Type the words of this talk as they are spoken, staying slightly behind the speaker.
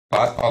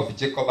part of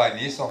Jacob and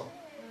Esau.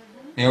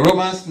 In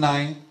Romans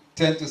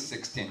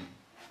 9:10-16.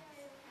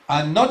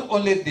 And not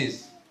only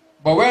this,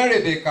 but when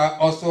Rebekah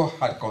also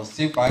had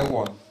conceived by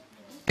one,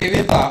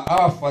 even by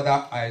our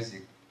father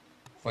Isaac,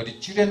 for the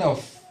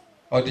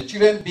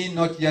children being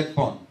not yet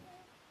born,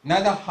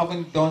 neither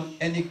having done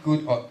any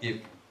good or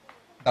evil,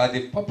 that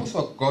the purpose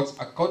of God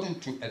according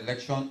to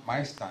election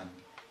might stand,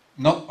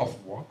 not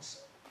of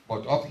works,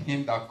 but of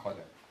him that calleth.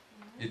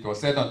 It was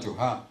said unto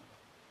her,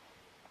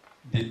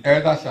 the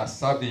elder shall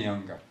serve the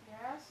younger.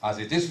 Yes. As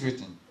it is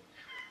written,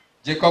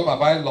 Jacob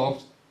have I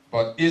loved,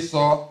 but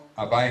Esau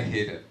have I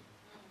hated.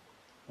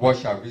 What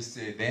shall we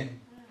say then?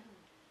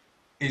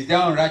 Is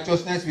there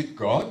unrighteousness with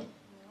God?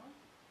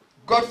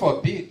 God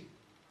forbid.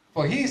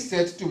 For he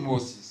said to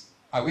Moses,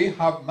 I will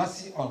have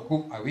mercy on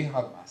whom I will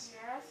have mercy.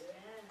 Yes.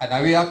 And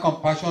I will have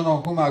compassion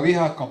on whom I will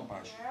have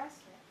compassion. Yes.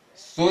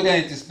 So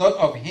then it is not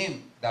of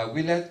him that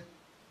willeth,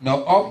 nor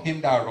of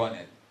him that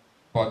runneth,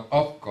 but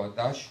of God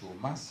that shew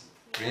mercy.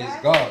 Praise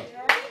God.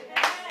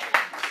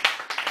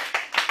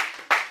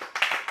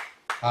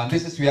 And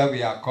this is where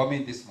we are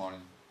coming this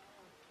morning.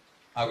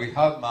 I will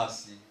have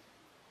mercy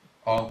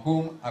on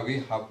whom I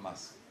will have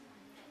mercy.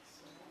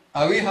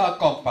 I will have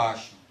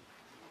compassion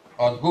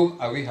on whom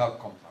I will have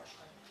compassion.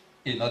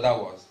 In other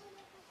words,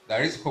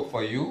 there is hope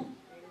for you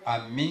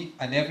and me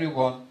and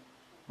everyone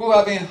who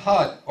having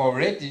heard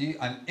already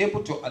and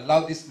able to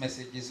allow these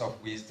messages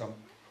of wisdom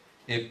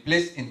a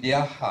place in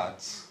their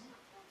hearts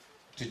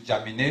to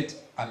germinate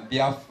and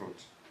bear fruit.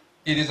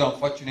 It is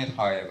unfortunate,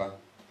 however,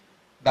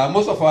 that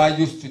most of our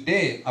youth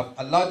today have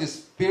allowed the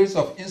spirits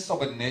of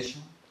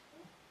insubordination,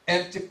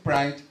 empty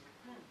pride,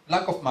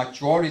 lack of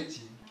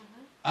maturity,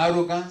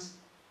 arrogance,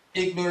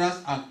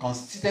 ignorance, and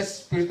conceited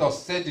spirit of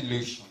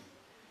self-delusion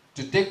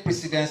to take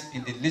precedence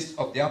in the list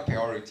of their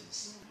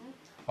priorities.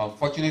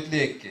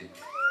 Unfortunately, again,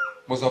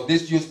 most of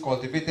these youth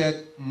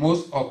cultivated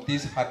most of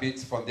these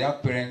habits from their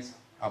parents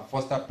and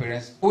foster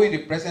parents, who in the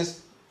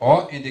presence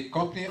or in the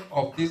company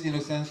of these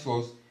innocent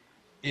souls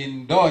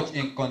indulge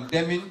in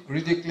condemning,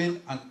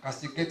 ridiculing, and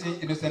castigating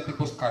innocent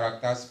people's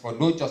characters for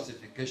no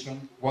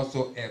justification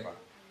whatsoever,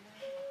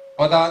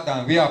 other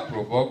than we are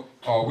provoked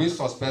or we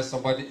suspect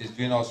somebody is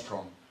doing us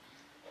wrong.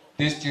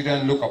 These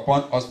children look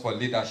upon us for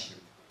leadership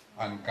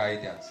and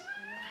guidance,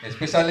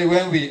 especially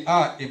when we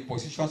are in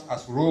positions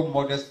as role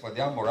models for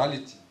their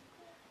morality.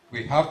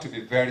 We have to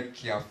be very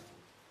careful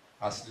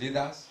as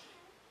leaders,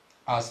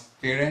 as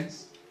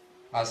parents,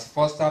 as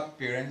foster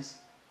parents,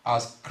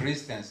 as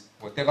Christians.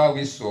 Whatever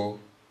we sow,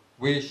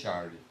 we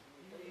shall reap.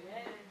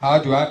 How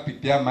do I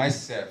prepare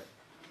myself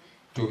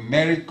to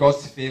merit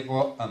God's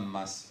favor and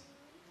mercy?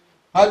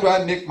 How do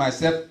I make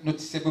myself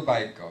noticeable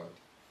by God,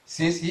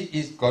 since he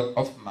is God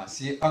of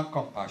mercy and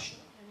compassion?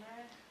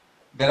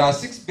 There are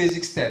 6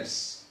 basic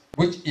steps,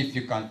 which if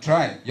you can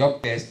try your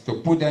best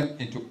to put them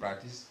into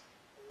practice,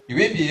 you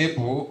will be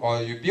able,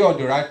 or you'll be on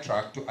the right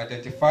track to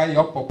identify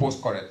your purpose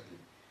correctly.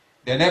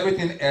 Then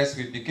everything else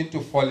will begin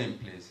to fall in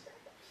place.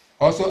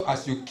 Also,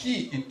 as you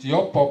key into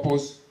your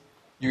purpose,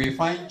 you will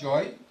find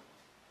joy,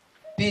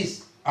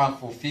 peace, and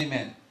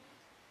fulfillment.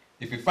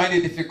 If you find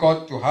it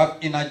difficult to have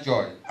inner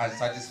joy and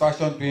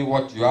satisfaction doing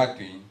what you are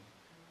doing,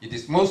 it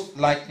is most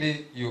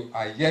likely you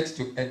are yet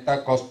to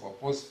enter God's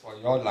purpose for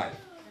your life.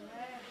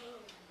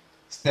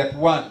 Step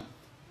 1,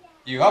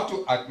 you have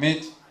to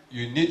admit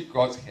you need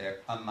God's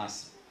help and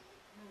mercy.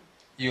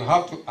 You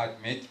have to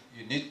admit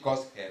you need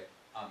God's help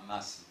and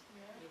mercy.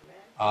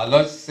 Our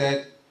Lord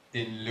said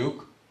in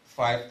Luke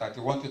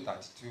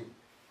 5:31-32,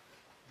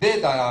 they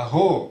that are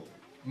whole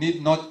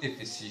need not a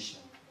physician,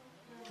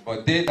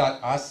 but they that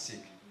are sick.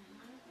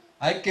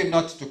 I came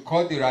not to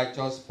call the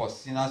righteous, but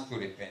sinners to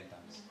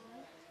repentance.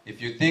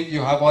 If you think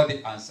you have all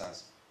the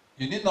answers,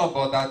 you need not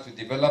bother to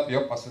develop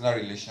your personal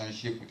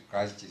relationship with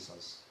Christ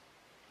Jesus.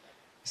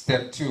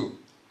 Step 2,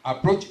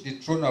 approach the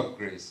throne of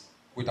grace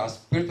with a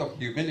spirit of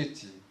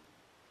humility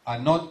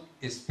and not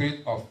a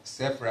spirit of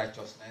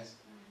self-righteousness,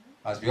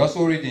 as we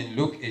also read in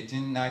Luke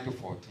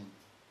 18:9-14.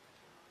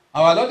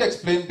 Our Lord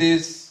explained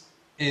this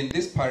in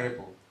this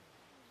parable.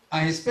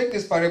 And he spake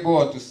this parable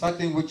unto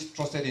certain which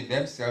trusted in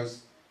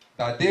themselves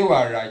that they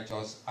were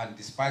righteous and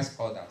despised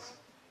others.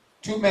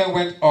 2 men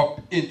went up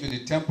into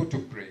the temple to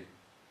pray,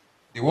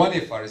 the one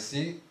a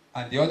Pharisee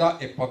and the other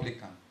a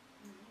publican.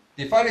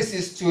 The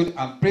Pharisee stood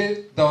and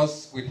prayed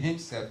thus with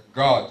himself,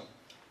 God,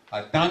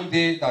 I thank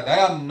thee that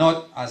I am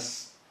not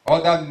as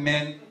other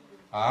men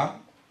are,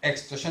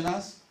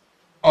 extortioners,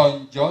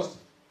 unjust,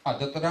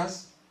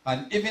 adulterers,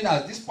 and even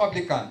as this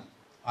publican.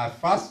 I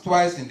fast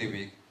twice in the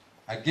week.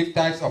 I give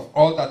tithes of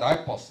all that I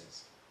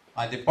possess.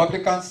 And the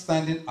publican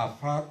standing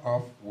afar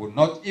off would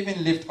not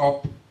even lift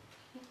up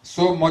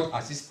so much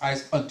as his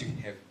eyes unto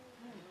heaven,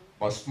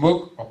 but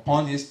smoke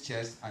upon his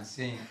chest and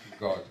saying to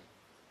God,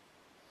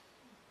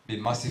 be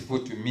merciful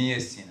to me, a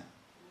sinner.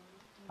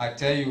 I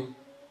tell you,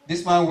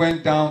 this man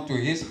went down to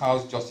his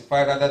house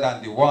justified rather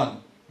than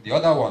the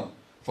other one.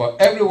 For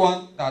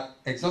everyone that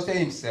exalted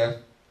himself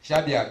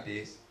shall be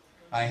abased,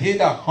 and he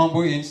that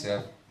humbled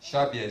himself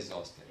shall be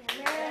exhausted.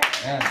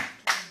 Amen.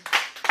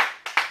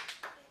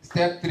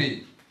 Step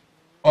 3.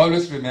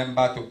 always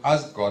remember to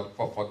ask God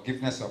for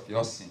forgiveness of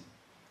your sin.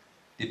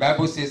 The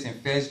Bible says in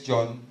 1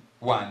 John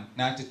 1,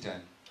 9 to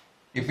 10,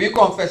 if we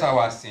confess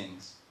our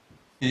sins,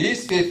 He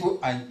is faithful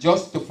and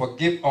just to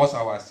forgive us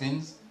our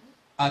sins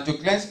and to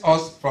cleanse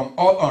us from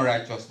all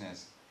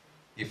unrighteousness.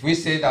 If we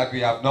say that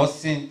we have not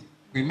sinned,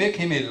 we make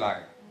Him a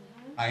liar,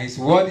 and His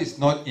word is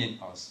not in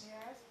us.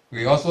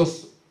 We also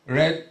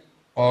read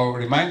or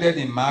reminded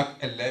in Mark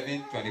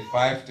 11,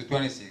 25 to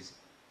 26,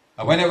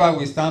 and whenever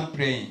we stand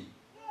praying,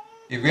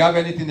 if we have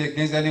anything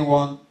against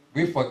anyone,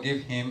 we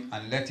forgive him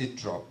and let it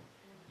drop.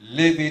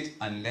 Leave it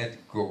and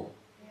let go.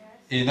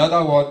 In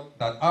other words,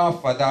 that our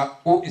Father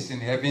who is in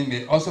heaven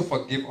may also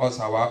forgive us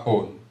our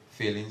own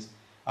failings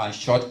and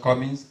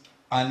shortcomings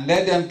and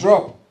let them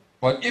drop.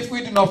 But if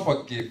we do not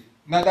forgive,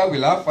 neither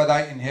will our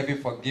Father in heaven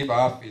forgive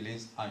our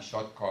failings and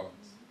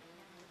shortcomings.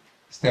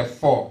 Step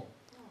 4.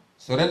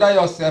 Surrender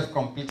yourself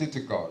completely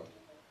to God.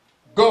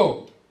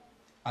 Go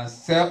and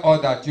sell all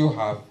that you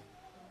have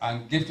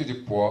and give to the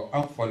poor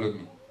and follow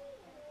me.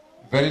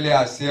 Verily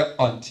I say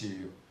unto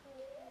you,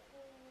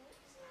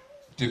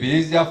 to be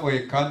easier for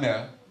a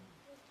camel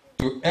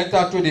to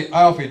enter through the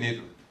eye of a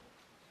needle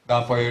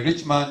than for a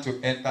rich man to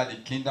enter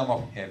the kingdom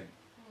of heaven.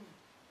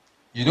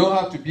 You don't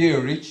have to be a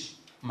rich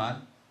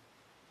man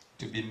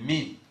to be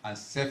mean and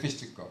selfish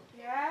to God.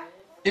 Yeah.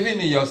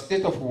 Even in your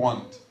state of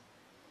want,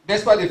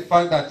 despite the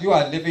fact that you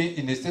are living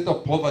in a state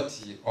of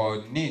poverty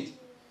or need,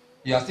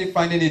 you are still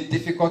finding it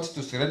difficult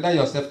to surrender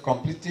yourself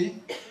completely.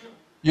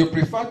 You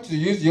prefer to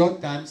use your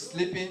time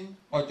sleeping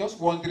or just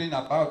wandering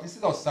about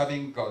instead of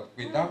serving God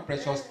with that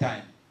precious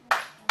time.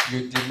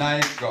 You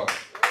deny God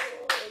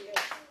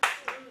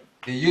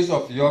the use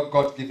of your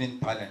God-given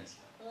talents.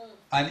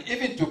 And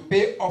even to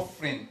pay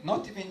offering,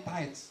 not even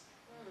tithes,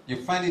 you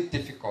find it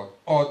difficult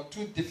or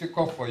too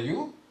difficult for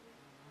you.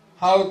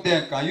 How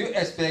then can you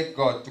expect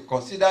God to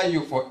consider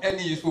you for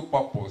any useful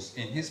purpose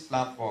in His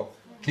plan for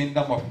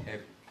kingdom of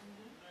heaven?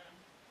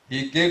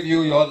 He gave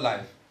you your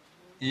life.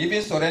 He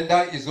even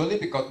surrendered His only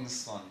begotten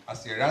Son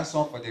as a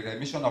ransom for the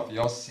remission of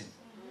your sin.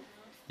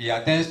 He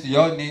attends to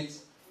your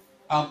needs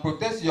and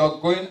protects your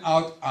going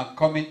out and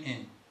coming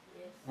in.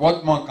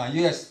 What more can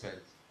you expect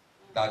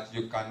that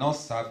you cannot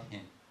serve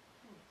Him?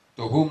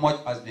 To whom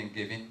much has been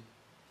given,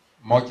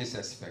 much is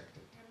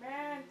expected.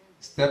 Amen.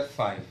 Step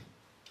 5.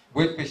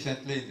 Wait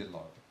patiently in the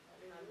Lord.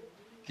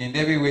 King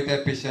David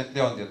waited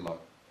patiently on the Lord,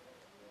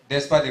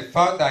 despite the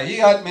fact that he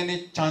had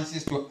many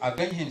chances to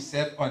avenge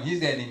himself on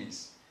his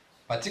enemies,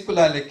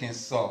 particularly King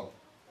Saul.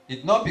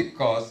 It's not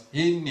because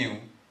he knew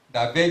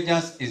that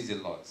vengeance is the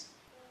Lord's.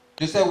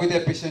 Joseph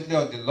waited patiently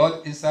on the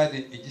Lord inside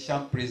the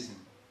Egyptian prison.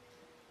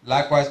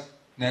 Likewise,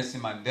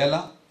 Nelson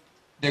Mandela.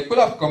 They could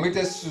have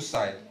committed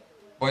suicide,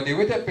 but they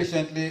waited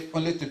patiently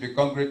only to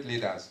become great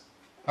leaders.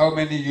 How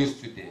many youths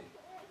today?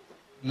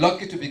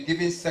 Lucky to be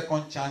given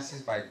second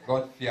chances by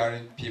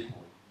God-fearing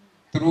people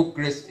through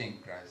grace in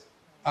Christ.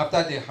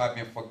 After they have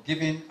been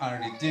forgiven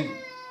and redeemed,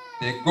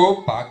 they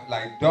go back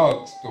like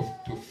dogs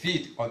to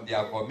feed on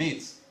their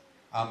vomits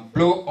and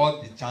blow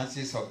all the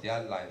chances of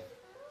their life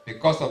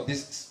because of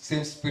this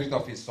same spirit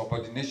of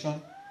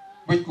insubordination,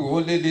 which could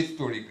only lead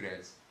to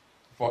regrets.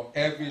 For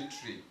every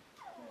tree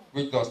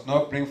which does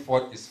not bring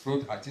forth its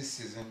fruit at its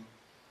season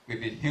will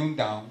be hewn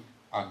down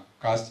and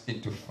cast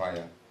into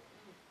fire.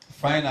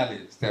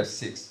 Finally, step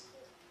 6.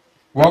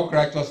 Walk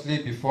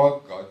righteously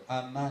before God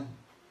and man.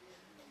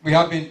 We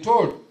have been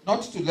told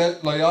not to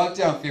let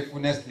loyalty and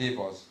faithfulness leave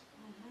us,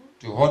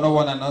 to honor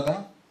one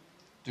another,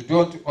 to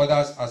do unto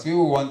others as we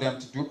want them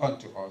to do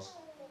unto us,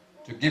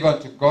 to give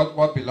unto God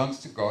what belongs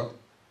to God,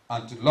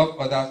 and to love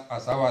others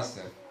as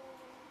ourselves.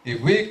 If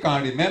we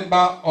can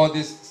remember all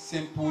these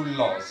simple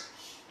laws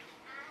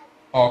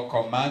or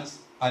commands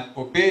and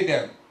obey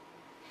them,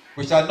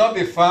 we shall not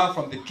be far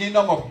from the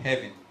kingdom of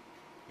heaven.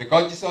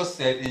 Because Jesus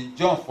said in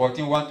John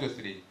 14,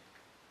 1-3,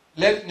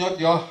 let not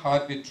your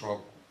heart be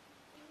troubled.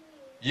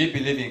 Ye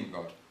believe in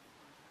God.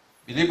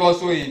 Believe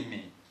also in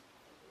me.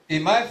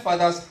 In my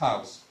Father's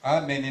house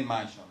are many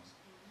mansions.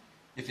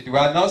 If it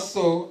were not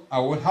so, I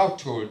would have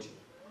told you.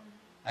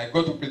 I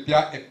go to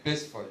prepare a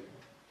place for you.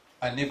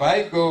 And if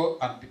I go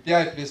and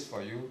prepare a place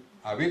for you,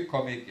 I will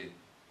come again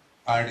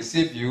and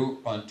receive you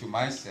unto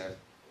myself,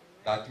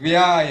 that where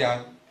I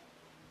am,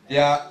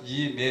 there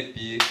ye may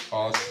be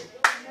also.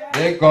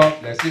 May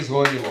God bless His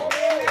holy word.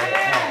 Amen.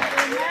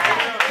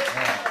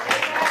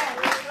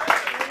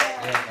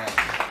 Amen.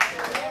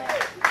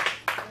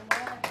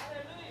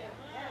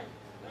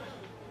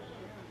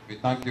 We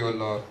thank you, O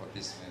Lord, for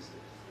this message.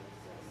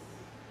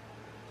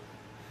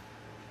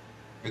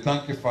 We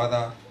thank you,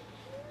 Father,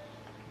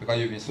 because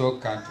you've been so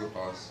kind to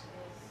us.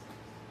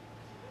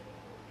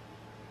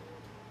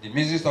 The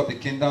mysteries of the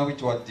kingdom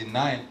which were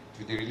denied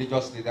to the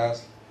religious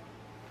leaders,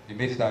 you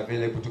made it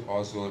available to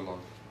us, O Lord.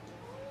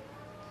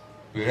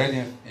 We read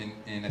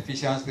in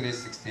Ephesians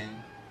 3:16,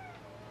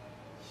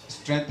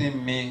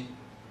 strengthen me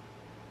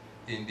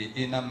in the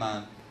inner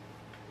man.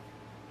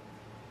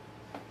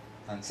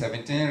 And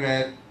 17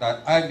 read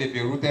that I may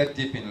be rooted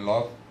deep in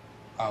love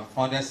and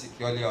founded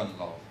securely on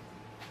love.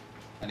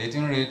 And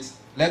 18 reads,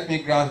 let me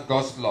grasp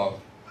God's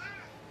love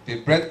the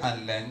breadth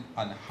and length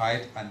and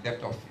height and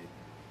depth of it.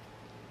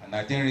 And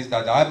I think it is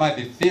that I might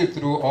be filled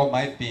through all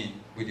my being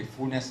with the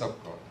fullness of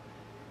God,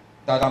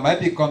 that I might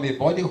become a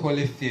body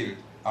wholly filled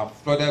and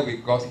flooded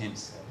with God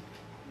himself,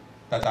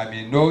 that I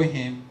may know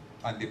him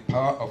and the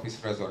power of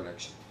his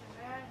resurrection,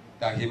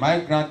 that he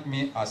might grant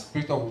me a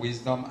spirit of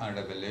wisdom and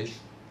revelation,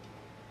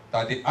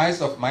 that the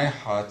eyes of my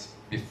heart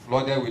be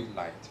flooded with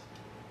light,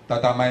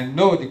 that I might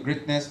know the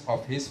greatness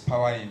of his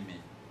power in me,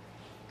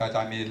 that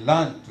I may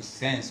learn to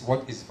sense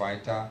what is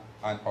vital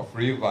and of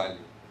real value,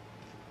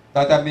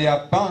 that I may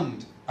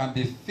abound and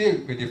be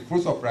filled with the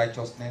fruits of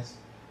righteousness,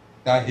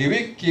 that he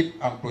will keep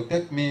and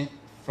protect me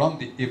from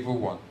the evil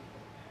one.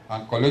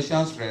 And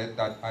Colossians read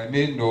that I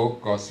may know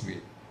God's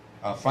will.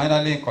 And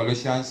finally in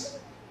Colossians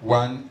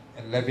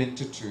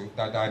 1:11-2,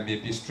 that I may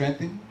be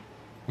strengthened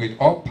with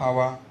all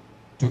power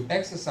to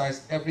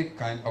exercise every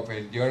kind of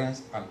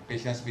endurance and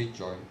patience with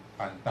joy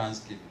and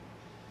thanksgiving.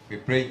 We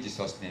pray in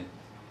Jesus' name.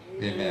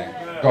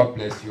 Amen. God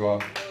bless you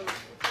all.